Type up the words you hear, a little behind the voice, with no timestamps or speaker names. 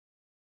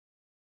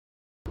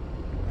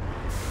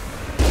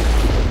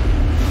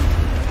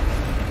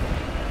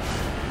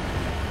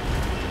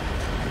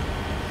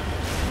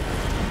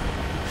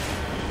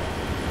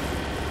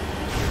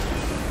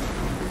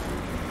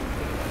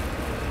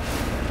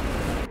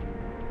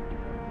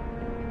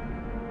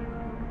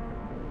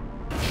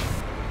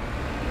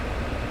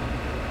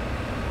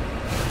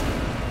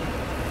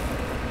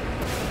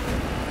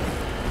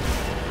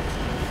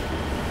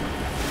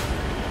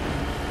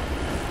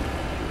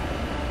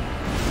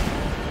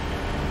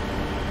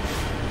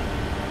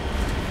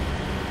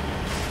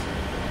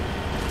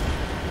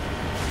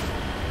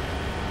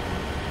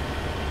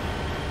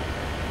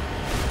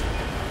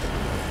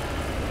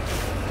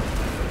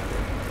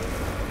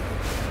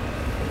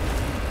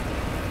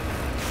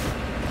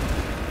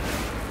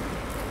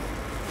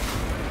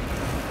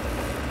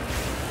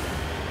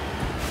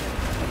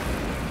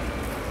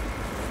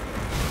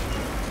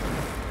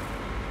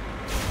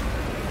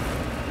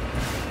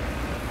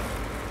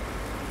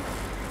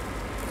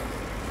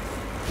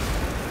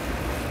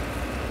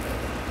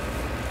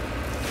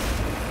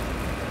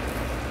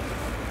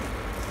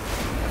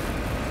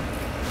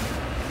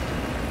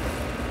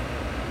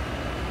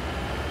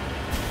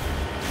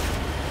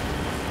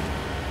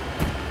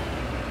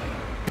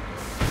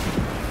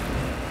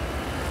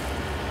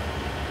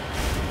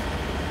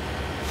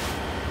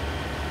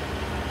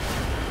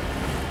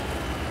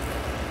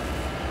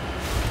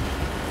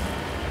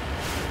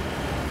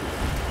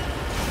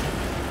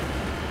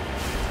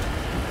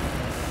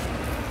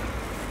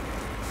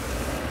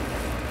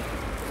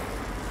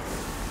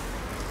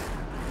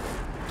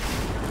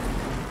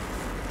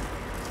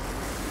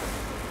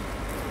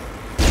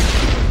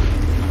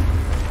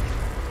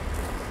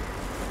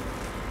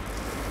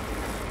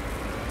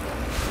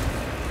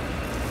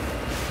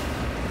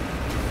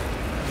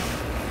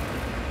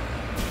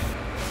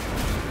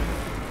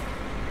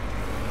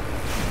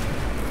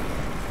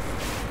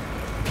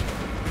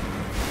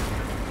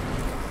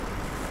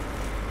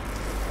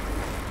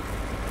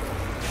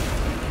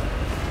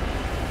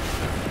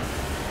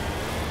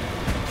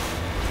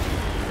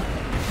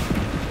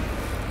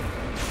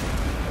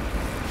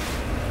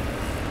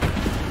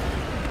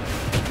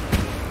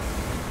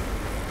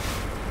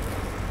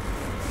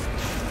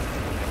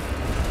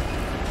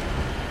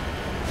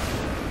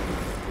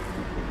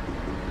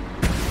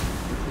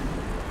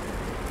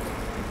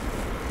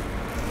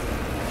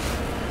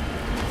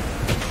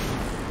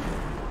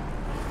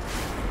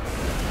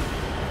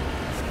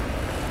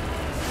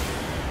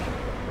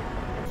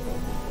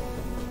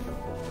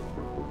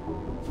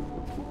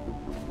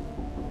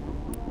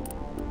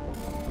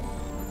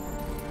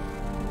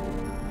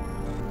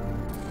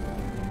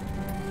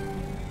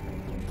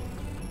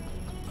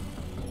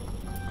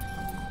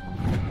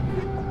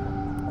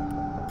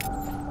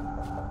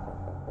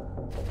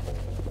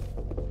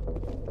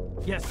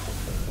Yes.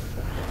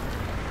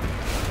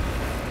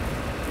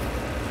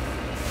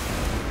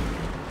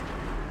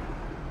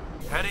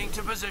 Heading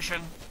to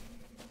position.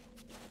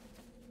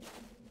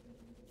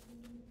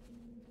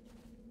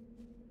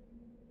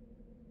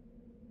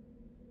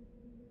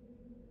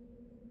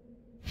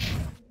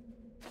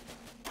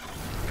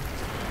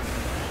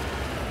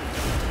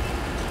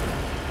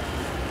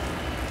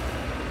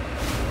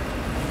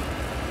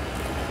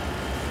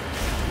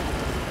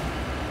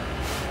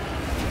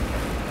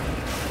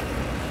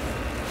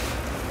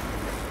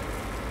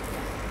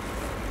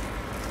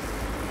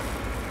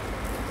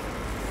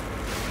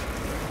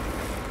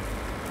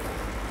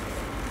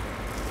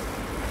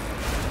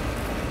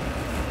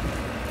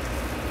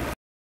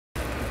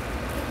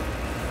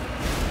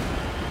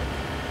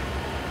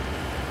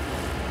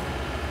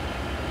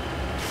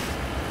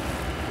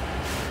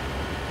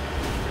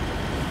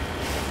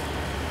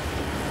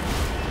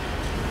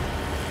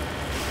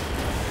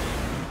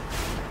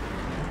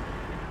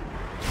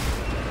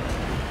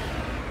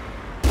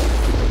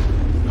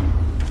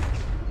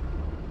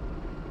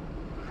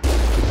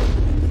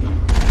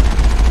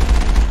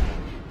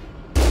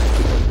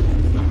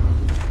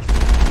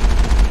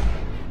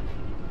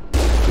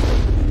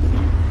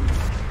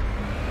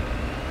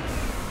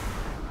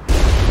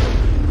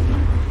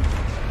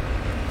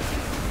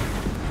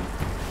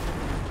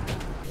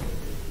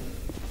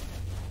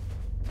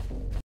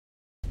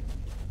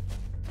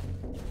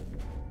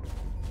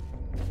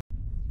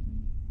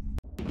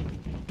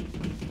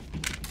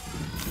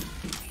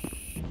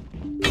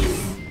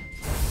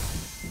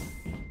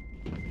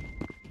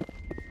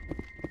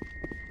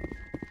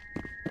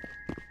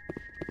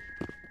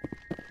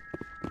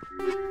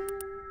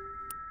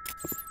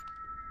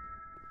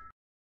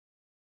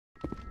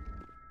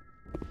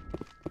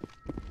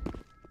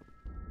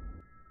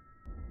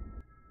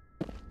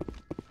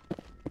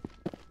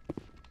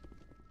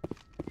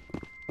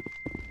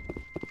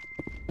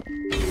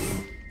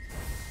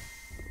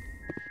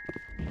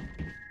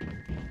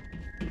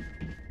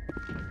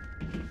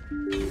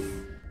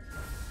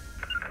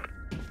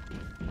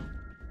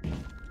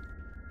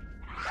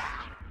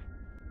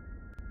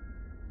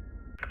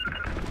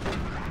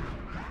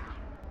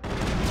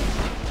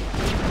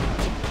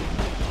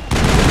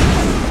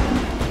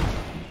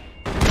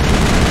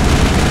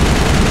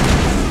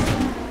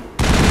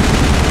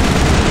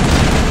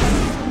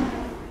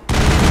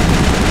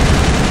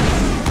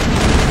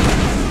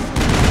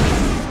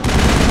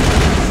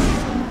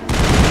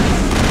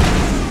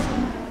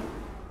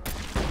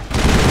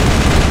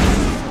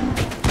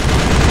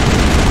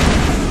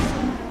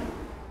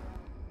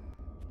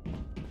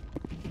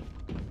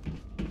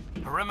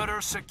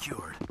 Perimeter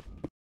secured.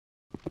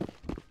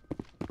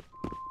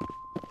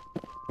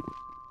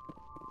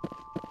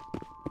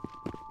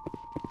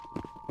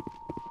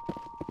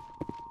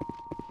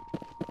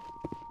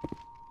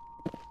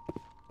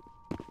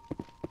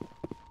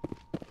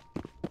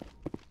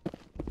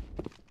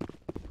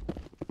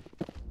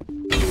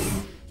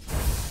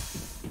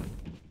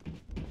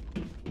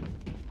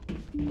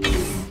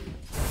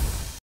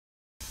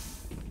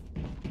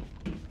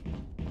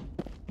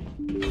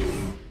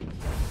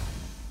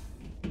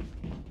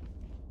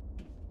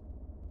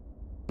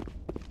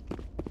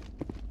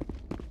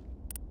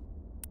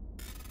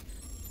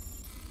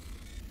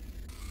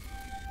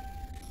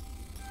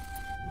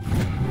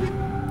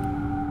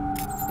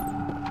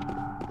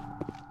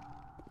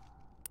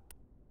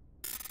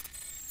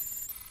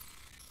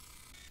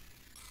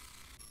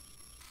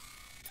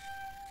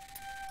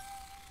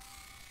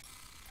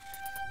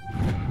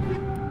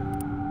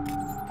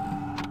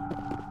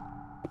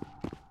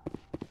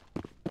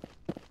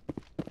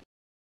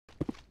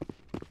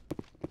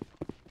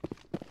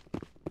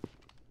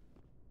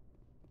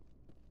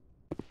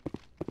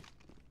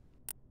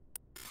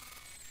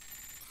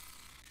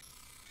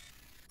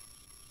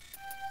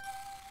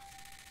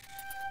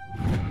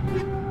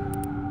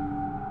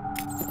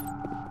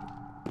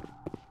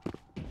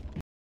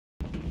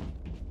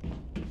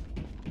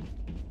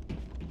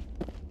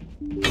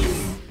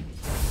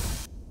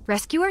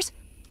 Rescuers?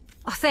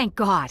 Oh, thank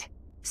God.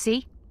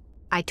 See?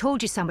 I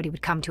told you somebody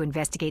would come to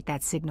investigate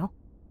that signal.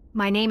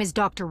 My name is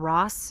Dr.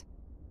 Ross,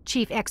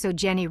 Chief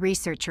Exogeni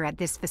researcher at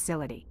this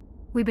facility.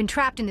 We've been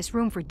trapped in this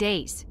room for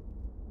days.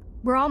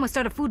 We're almost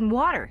out of food and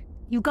water.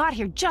 You got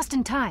here just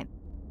in time.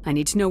 I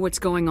need to know what's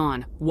going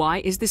on. Why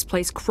is this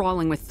place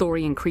crawling with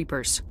Thorian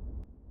creepers?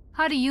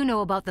 How do you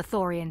know about the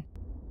Thorian?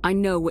 I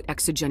know what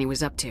Exogeni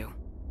was up to.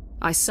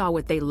 I saw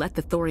what they let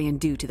the Thorian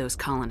do to those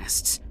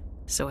colonists,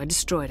 so I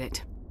destroyed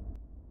it.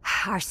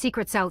 Our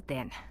secret's out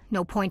then.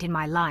 No point in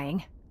my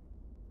lying.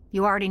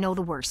 You already know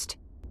the worst.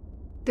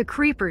 The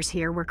creepers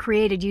here were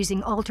created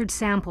using altered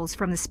samples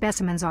from the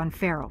specimens on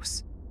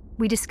Pharos.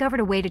 We discovered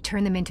a way to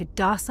turn them into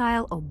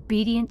docile,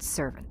 obedient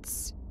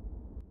servants.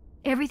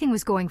 Everything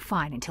was going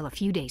fine until a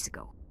few days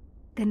ago.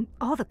 Then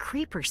all the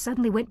creepers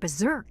suddenly went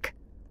berserk.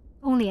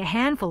 Only a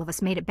handful of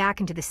us made it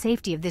back into the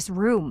safety of this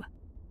room.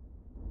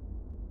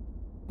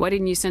 Why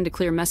didn't you send a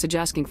clear message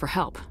asking for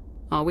help?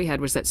 All we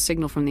had was that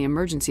signal from the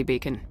emergency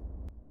beacon.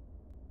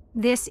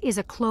 This is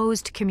a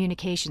closed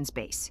communications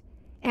base.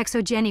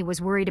 Exogeni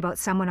was worried about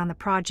someone on the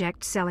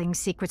project selling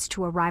secrets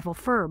to a rival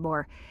firm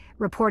or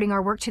reporting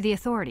our work to the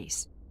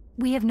authorities.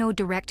 We have no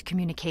direct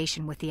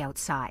communication with the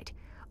outside,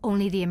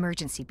 only the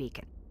emergency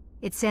beacon.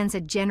 It sends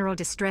a general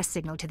distress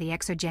signal to the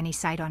Exogeni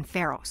site on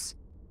Pharos.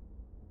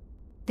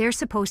 They're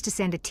supposed to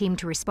send a team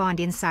to respond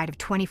inside of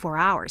 24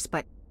 hours,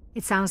 but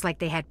it sounds like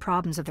they had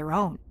problems of their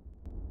own.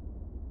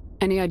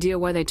 Any idea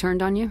why they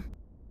turned on you?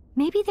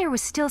 Maybe there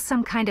was still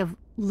some kind of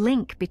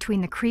link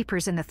between the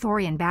Creepers and the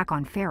Thorian back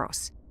on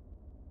Pharos.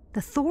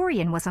 The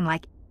Thorian was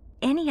unlike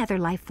any other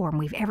life form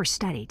we've ever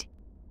studied.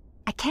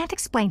 I can't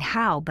explain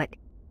how, but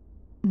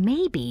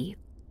maybe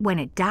when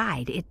it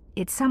died,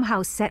 it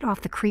somehow set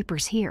off the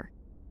Creepers here.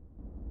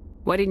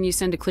 Why didn't you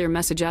send a clear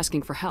message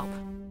asking for help?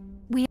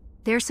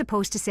 They're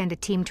supposed to send a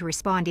team to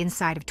respond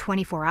inside of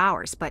 24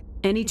 hours, but...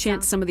 Any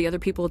chance some of the other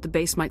people at the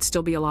base might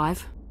still be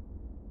alive?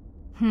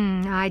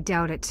 I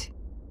doubt it.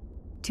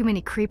 Too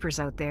many Creepers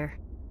out there.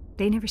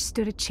 They never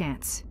stood a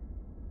chance.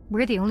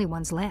 We're the only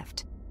ones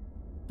left.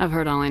 I've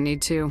heard all I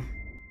need to.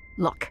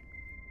 Look,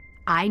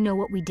 I know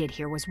what we did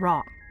here was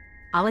wrong.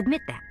 I'll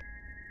admit that.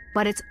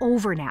 But it's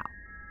over now.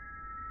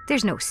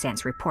 There's no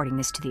sense reporting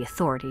this to the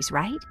authorities,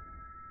 right?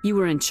 You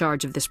were in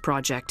charge of this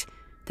project.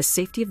 The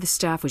safety of the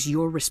staff was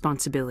your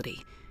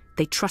responsibility.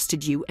 They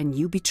trusted you, and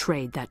you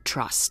betrayed that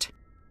trust.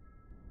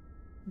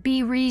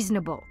 Be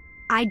reasonable.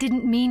 I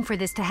didn't mean for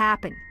this to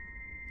happen.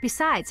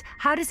 Besides,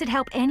 how does it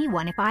help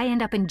anyone if I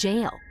end up in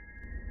jail?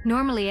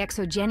 Normally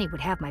Exogeni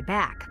would have my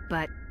back,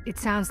 but it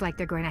sounds like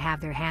they're going to have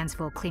their hands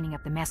full cleaning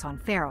up the mess on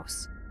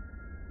Pharos.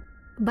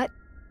 But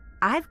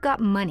I've got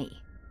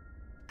money.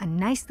 A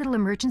nice little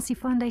emergency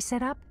fund I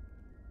set up.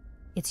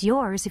 It's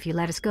yours if you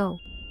let us go.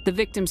 The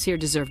victims here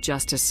deserve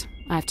justice.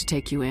 I have to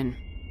take you in.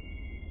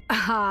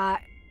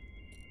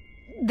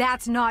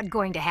 That's not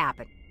going to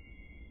happen.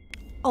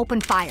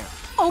 Open fire.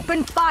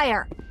 Open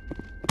fire!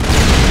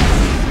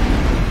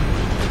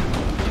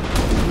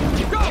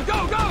 Go,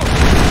 go, go!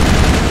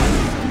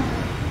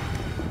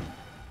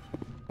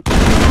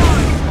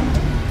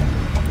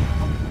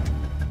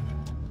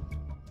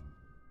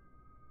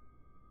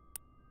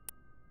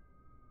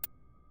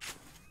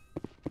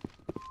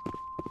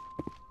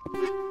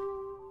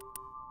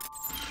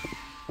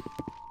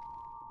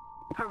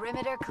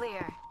 Perimeter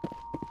clear.